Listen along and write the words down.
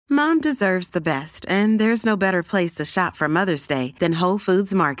Mom deserves the best, and there's no better place to shop for Mother's Day than Whole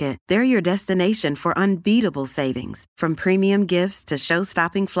Foods Market. They're your destination for unbeatable savings, from premium gifts to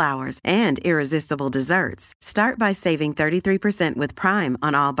show-stopping flowers and irresistible desserts. Start by saving 33% with Prime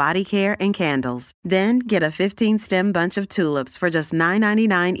on all body care and candles. Then get a 15-stem bunch of tulips for just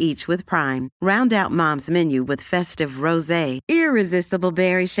 $9.99 each with Prime. Round out Mom's menu with festive rosé, irresistible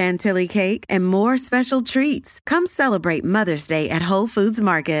berry chantilly cake, and more special treats. Come celebrate Mother's Day at Whole Foods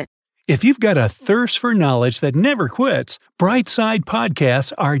Market. If you've got a thirst for knowledge that never quits, Brightside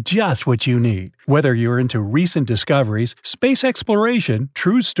Podcasts are just what you need. Whether you're into recent discoveries, space exploration,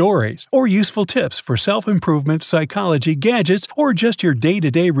 true stories, or useful tips for self-improvement, psychology, gadgets, or just your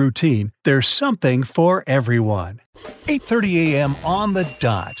day-to-day routine, there's something for everyone. 8:30 a.m. on the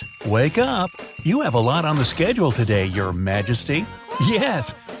dot. Wake up! You have a lot on the schedule today, Your Majesty.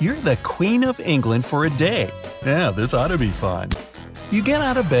 Yes, you're the Queen of England for a day. Yeah, this ought to be fun. You get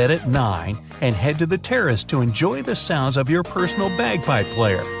out of bed at 9 and head to the terrace to enjoy the sounds of your personal bagpipe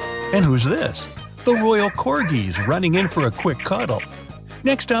player. And who's this? The Royal Corgis running in for a quick cuddle.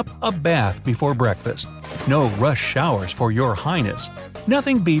 Next up, a bath before breakfast. No rush showers for Your Highness.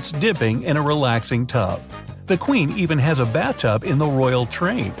 Nothing beats dipping in a relaxing tub. The Queen even has a bathtub in the royal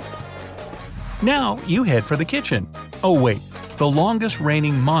train. Now you head for the kitchen. Oh wait, the longest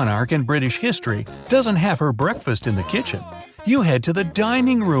reigning monarch in British history doesn't have her breakfast in the kitchen. You head to the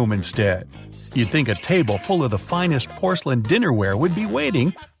dining room instead. You'd think a table full of the finest porcelain dinnerware would be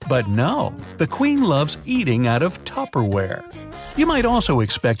waiting, but no, the Queen loves eating out of Tupperware. You might also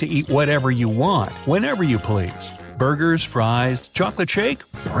expect to eat whatever you want, whenever you please. Burgers, fries, chocolate shake?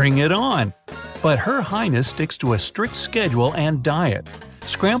 Bring it on! But Her Highness sticks to a strict schedule and diet.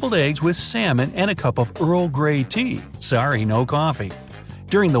 Scrambled eggs with salmon and a cup of Earl Grey tea. Sorry, no coffee.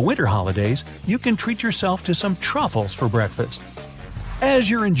 During the winter holidays, you can treat yourself to some truffles for breakfast. As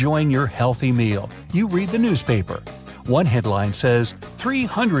you're enjoying your healthy meal, you read the newspaper. One headline says,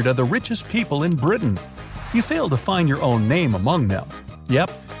 300 of the richest people in Britain. You fail to find your own name among them.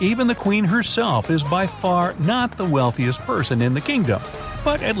 Yep, even the Queen herself is by far not the wealthiest person in the kingdom.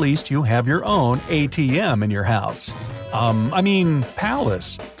 But at least you have your own ATM in your house.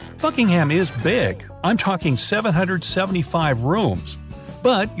 Palace. Buckingham is big. I'm talking 775 rooms.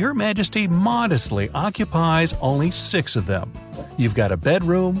 But Your Majesty modestly occupies only 6 of them. You've got a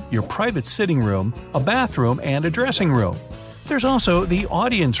bedroom, your private sitting room, a bathroom, and a dressing room. There's also the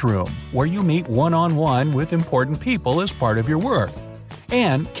audience room, where you meet one-on-one with important people as part of your work.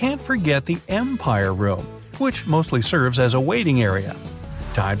 And can't forget the Empire Room, which mostly serves as a waiting area.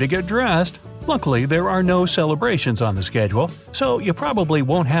 Time to get dressed. Luckily, there are no celebrations on the schedule, so you probably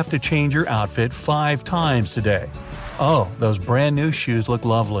won't have to change your outfit 5 times today. Oh, those brand new shoes look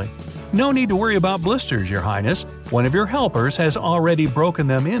lovely. No need to worry about blisters, Your Highness. One of your helpers has already broken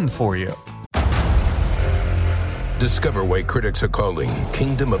them in for you. Discover why critics are calling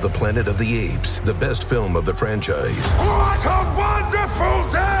Kingdom of the Planet of the Apes the best film of the franchise. What a wonderful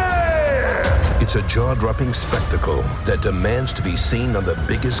day! It's a jaw-dropping spectacle that demands to be seen on the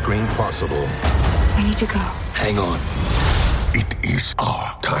biggest screen possible. We need to go. Hang on. It is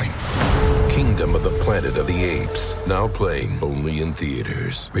our time. Kingdom of the Planet of the Apes. Now playing only in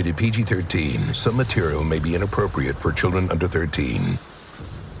theaters. Rated PG-13. Some material may be inappropriate for children under 13.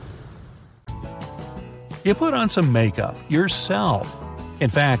 You put on some makeup yourself. In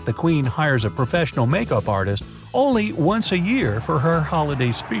fact, the Queen hires a professional makeup artist only once a year for her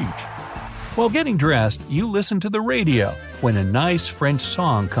holiday speech. While getting dressed, you listen to the radio when a nice French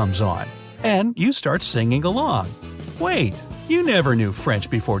song comes on, and you start singing along. Wait, you never knew French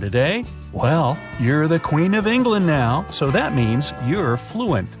before today? Well, you're the Queen of England now, so that means you're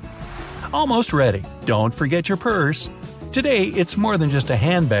fluent. Almost ready. Don't forget your purse. Today, it's more than just a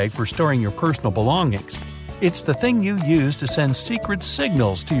handbag for storing your personal belongings. It's the thing you use to send secret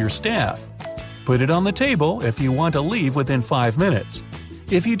signals to your staff. Put it on the table if you want to leave within 5 minutes.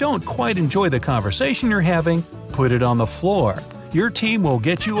 If you don't quite enjoy the conversation you're having, put it on the floor. Your team will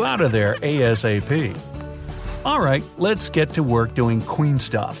get you out of there ASAP. Alright, let's get to work doing Queen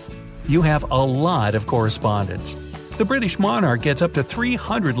stuff. You have a lot of correspondence. The British monarch gets up to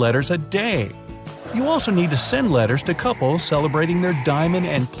 300 letters a day. You also need to send letters to couples celebrating their diamond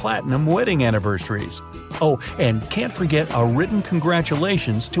and platinum wedding anniversaries. Oh, and can't forget a written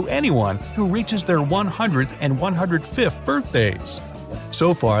congratulations to anyone who reaches their 100th and 105th birthdays.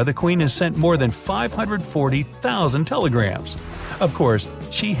 So far, the Queen has sent more than 540,000 telegrams. Of course,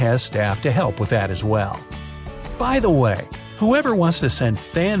 she has staff to help with that as well. By the way, whoever wants to send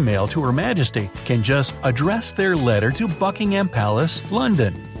fan mail to Her Majesty can just address their letter to Buckingham Palace,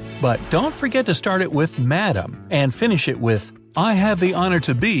 London. But don't forget to start it with Madam and finish it with I have the honor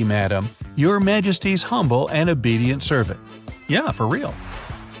to be, madam, Your Majesty's humble and obedient servant. Yeah, for real.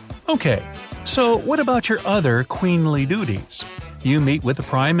 Okay, so what about your other queenly duties? You meet with the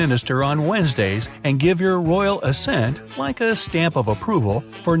Prime Minister on Wednesdays and give your royal assent, like a stamp of approval,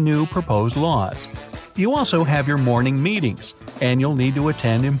 for new proposed laws. You also have your morning meetings, and you'll need to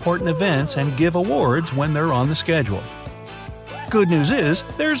attend important events and give awards when they're on the schedule. Good news is,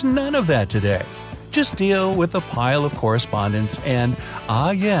 there's none of that today. Just deal with a pile of correspondence and,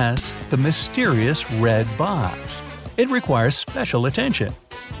 yes, the mysterious red box. It requires special attention.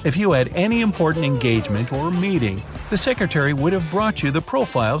 If you had any important engagement or meeting, the secretary would have brought you the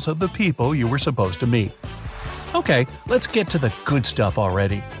profiles of the people you were supposed to meet. Okay, let's get to the good stuff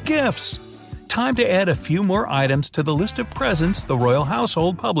already. Gifts! Time to add a few more items to the list of presents the royal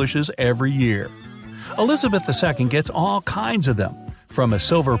household publishes every year. Elizabeth II gets all kinds of them, from a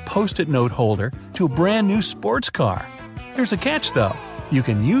silver post-it note holder to a brand new sports car. There's a catch though. You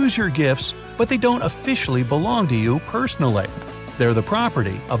can use your gifts, but they don't officially belong to you personally. They're the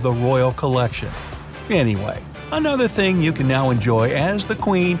property of the royal collection. Anyway, another thing you can now enjoy as the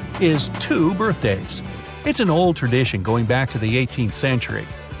Queen is 2 birthdays. It's an old tradition going back to the 18th century.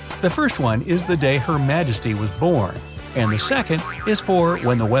 The first one is the day Her Majesty was born, and the second is for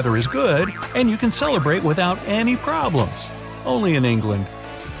when the weather is good and you can celebrate without any problems. Only in England.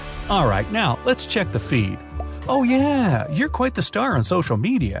 Alright, now let's check the feed. Oh yeah, you're quite the star on social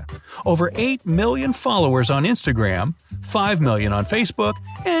media. Over 8 million followers on Instagram, 5 million on Facebook,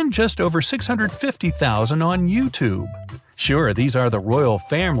 and just over 650,000 on YouTube. Sure, these are the royal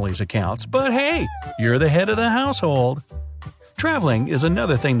family's accounts, but hey, you're the head of the household. Traveling is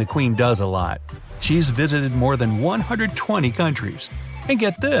another thing the Queen does a lot. She's visited more than 120 countries. And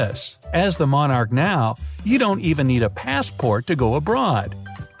get this, as the monarch now, you don't even need a passport to go abroad.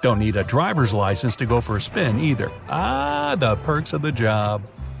 Don't need a driver's license to go for a spin either. The perks of the job.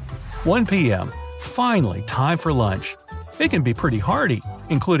 1 p.m. Finally, time for lunch. It can be pretty hearty,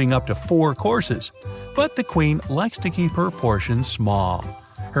 including up to 4 courses. But the Queen likes to keep her portions small.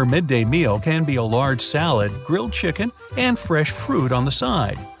 Her midday meal can be a large salad, grilled chicken, and fresh fruit on the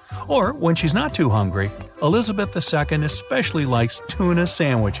side. Or, when she's not too hungry, Elizabeth II especially likes tuna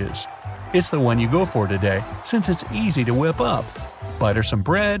sandwiches. It's the one you go for today, since it's easy to whip up. Butter some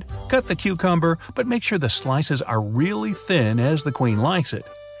bread, cut the cucumber, but make sure the slices are really thin as the Queen likes it.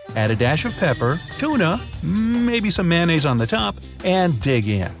 Add a dash of pepper, tuna, maybe some mayonnaise on the top, and dig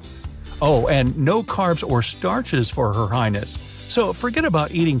in. Oh, and no carbs or starches for Her Highness. So forget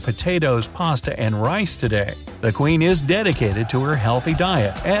about eating potatoes, pasta, and rice today. The Queen is dedicated to her healthy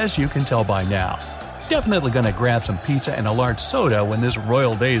diet, as you can tell by now. Definitely gonna grab some pizza and a large soda when this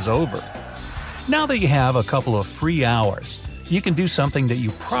royal day's over. Now that you have a couple of free hours, you can do something that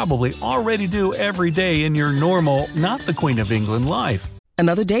you probably already do every day in your normal, not the Queen of England life.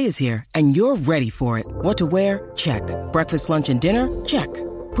 Another day is here, and you're ready for it. What to wear? Check. Breakfast, lunch, and dinner? Check.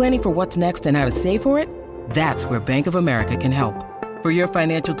 Planning for what's next and how to save for it? That's where Bank of America can help. For your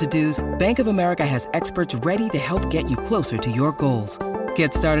financial to-dos, Bank of America has experts ready to help get you closer to your goals.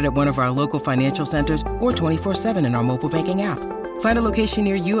 Get started at one of our local financial centers or 24/7 in our mobile banking app. Find a location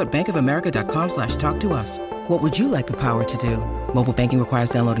near you at bankofamerica.com/talktous. What would you like the power to do? Mobile banking requires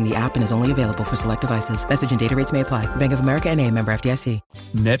downloading the app and is only available for select devices. Message and data rates may apply. Bank of America N.A., member FDIC.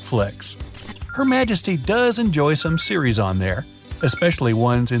 Netflix. Her Majesty does enjoy some series on there, especially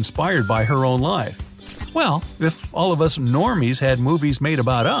ones inspired by her own life. Well, if all of us normies had movies made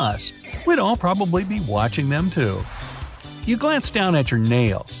about us, we'd all probably be watching them too. You glance down at your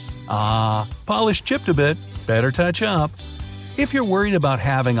nails. Polish chipped a bit, better touch up. If you're worried about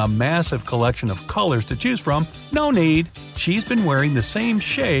having a massive collection of colors to choose from, no need. She's been wearing the same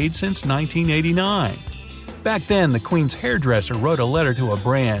shade since 1989. Back then, the Queen's hairdresser wrote a letter to a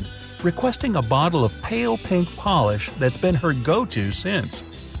brand requesting a bottle of pale pink polish that's been her go-to since.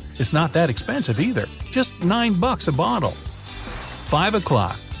 It's not that expensive either, just $9 a bottle. 5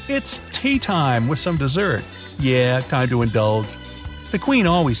 o'clock. It's tea time with some dessert. Yeah, time to indulge. The Queen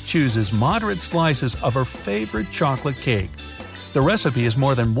always chooses moderate slices of her favorite chocolate cake. The recipe is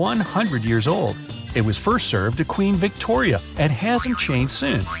more than 100 years old. It was first served to Queen Victoria and hasn't changed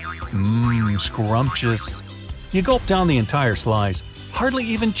since. Scrumptious. You gulp down the entire slice, hardly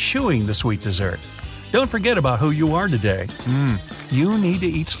even chewing the sweet dessert. Don't forget about who you are today. You need to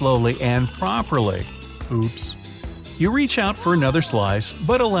eat slowly and properly. Oops. You reach out for another slice,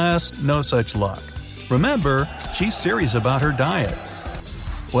 but alas, no such luck. Remember, she's serious about her diet.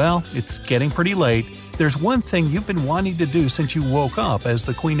 Well, it's getting pretty late. There's one thing you've been wanting to do since you woke up as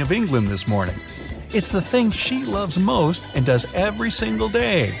the Queen of England this morning. It's the thing she loves most and does every single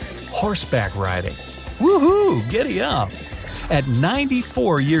day. Horseback riding. Woohoo! Giddy up! At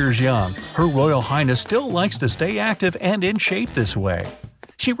 94 years young, Her Royal Highness still likes to stay active and in shape this way.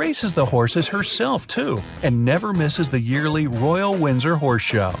 She races the horses herself too, and never misses the yearly Royal Windsor Horse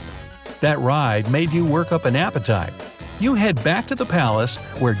Show. That ride made you work up an appetite. You head back to the palace,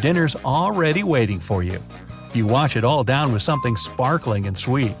 where dinner's already waiting for you. You wash it all down with something sparkling and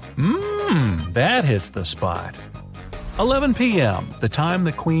sweet. That hits the spot. 11 p.m., the time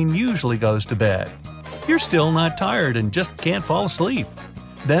the Queen usually goes to bed. You're still not tired and just can't fall asleep.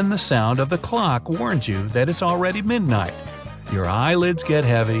 Then the sound of the clock warns you that it's already midnight. Your eyelids get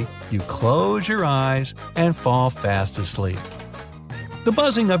heavy, you close your eyes, and fall fast asleep. The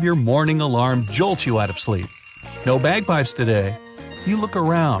buzzing of your morning alarm jolts you out of sleep. No bagpipes today. You look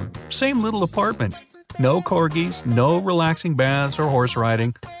around, same little apartment. No corgis, no relaxing baths or horse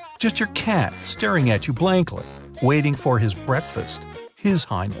riding. Just your cat staring at you blankly, waiting for his breakfast, His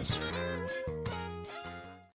Highness.